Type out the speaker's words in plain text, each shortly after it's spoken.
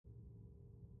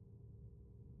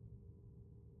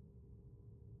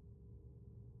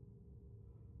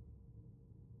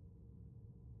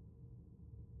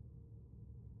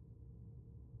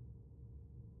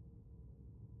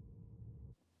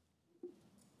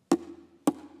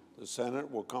The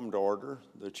Senate will come to order.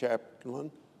 The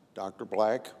chaplain, Dr.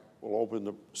 Black, will open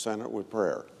the Senate with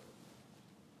prayer.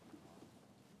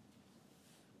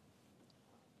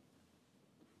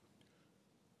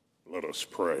 Let us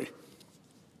pray.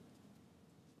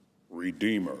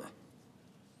 Redeemer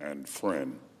and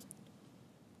friend,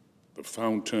 the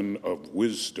fountain of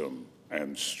wisdom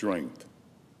and strength,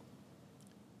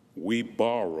 we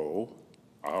borrow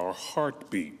our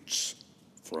heartbeats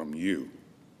from you.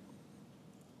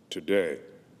 Today,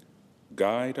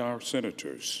 guide our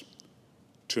senators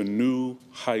to new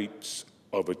heights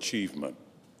of achievement,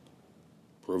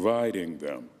 providing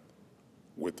them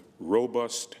with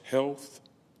robust health,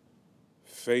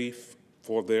 faith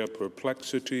for their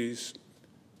perplexities,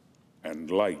 and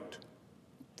light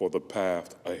for the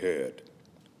path ahead.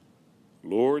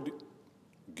 Lord,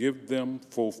 give them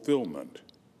fulfillment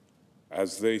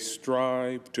as they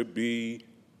strive to be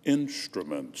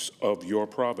instruments of your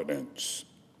providence.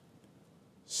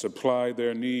 Supply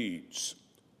their needs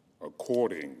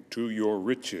according to your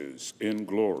riches in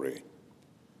glory,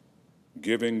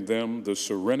 giving them the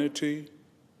serenity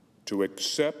to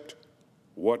accept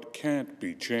what can't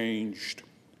be changed,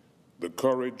 the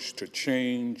courage to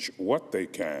change what they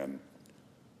can,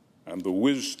 and the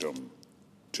wisdom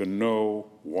to know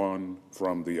one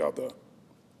from the other.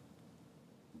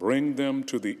 Bring them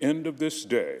to the end of this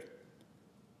day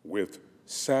with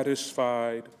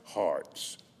satisfied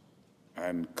hearts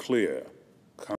and clear